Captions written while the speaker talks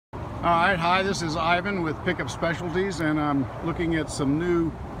All right, hi, this is Ivan with Pickup Specialties, and I'm looking at some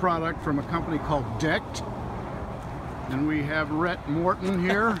new product from a company called DECKED. And we have Rhett Morton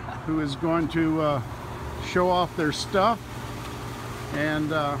here, who is going to show off their stuff,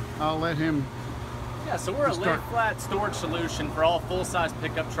 and I'll let him. Yeah, so we're a lay-flat storage solution for all full-size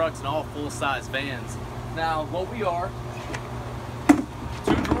pickup trucks and all full-size vans. Now, what we are,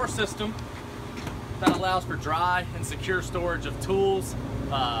 two-drawer system that allows for dry and secure storage of tools,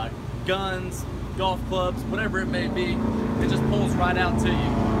 guns, golf clubs, whatever it may be. It just pulls right out to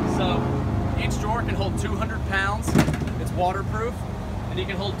you. So each drawer can hold 200 pounds. It's waterproof, and you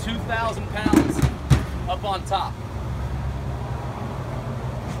can hold 2,000 pounds up on top.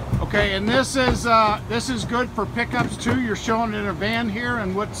 Okay, and this is good for pickups too. You're showing it in a van here,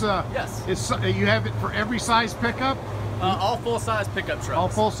 and what's yes, you have it for every size pickup. All full-size pickup trucks. All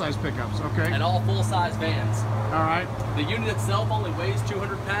full-size pickups, okay. And all full-size vans. All right. The unit itself only weighs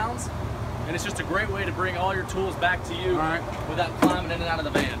 200 pounds, and it's just a great way to bring all your tools back to you without climbing in and out of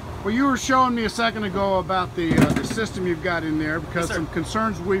the van. Well, you were showing me a second ago about the system you've got in there, because some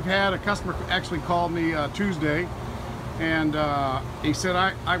concerns we've had. A customer actually called me Tuesday, and he said,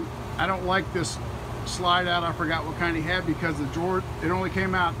 I don't like this slide out. I forgot what kind he had, because the drawer, it only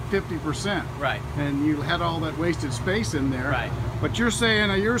came out 50%. Right. And you had all that wasted space in there. Right. But you're saying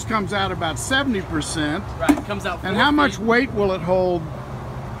yours comes out about 70%. Right. It comes out 4 And how feet. much weight will it hold?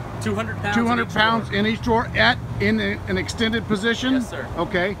 200 pounds. 200 pounds in each drawer in an extended position? Yes, sir.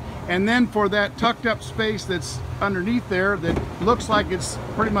 Okay. And then for that tucked up space that's underneath there that looks like it's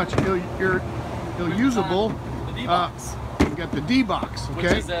pretty much usable. The D-box. You got the D-box, okay?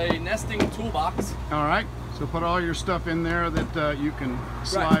 Which is a nesting toolbox. All right. So put all your stuff in there that you can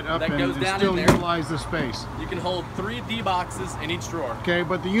slide up and still utilize the space. You can hold 3 D-boxes in each drawer. Okay,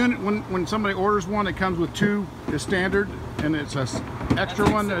 but the unit, when somebody orders one, it comes with 2 is standard, and it's a extra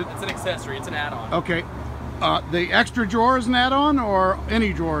one. It's an accessory. It's an add-on. Okay. The extra drawer is an add-on, or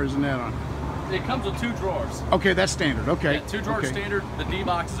any drawer is an add-on? It comes with 2 drawers. Okay, that's standard. Okay. Yeah, 2 drawers standard. The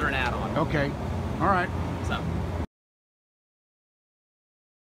D-boxes are an add-on. Okay. All right. So.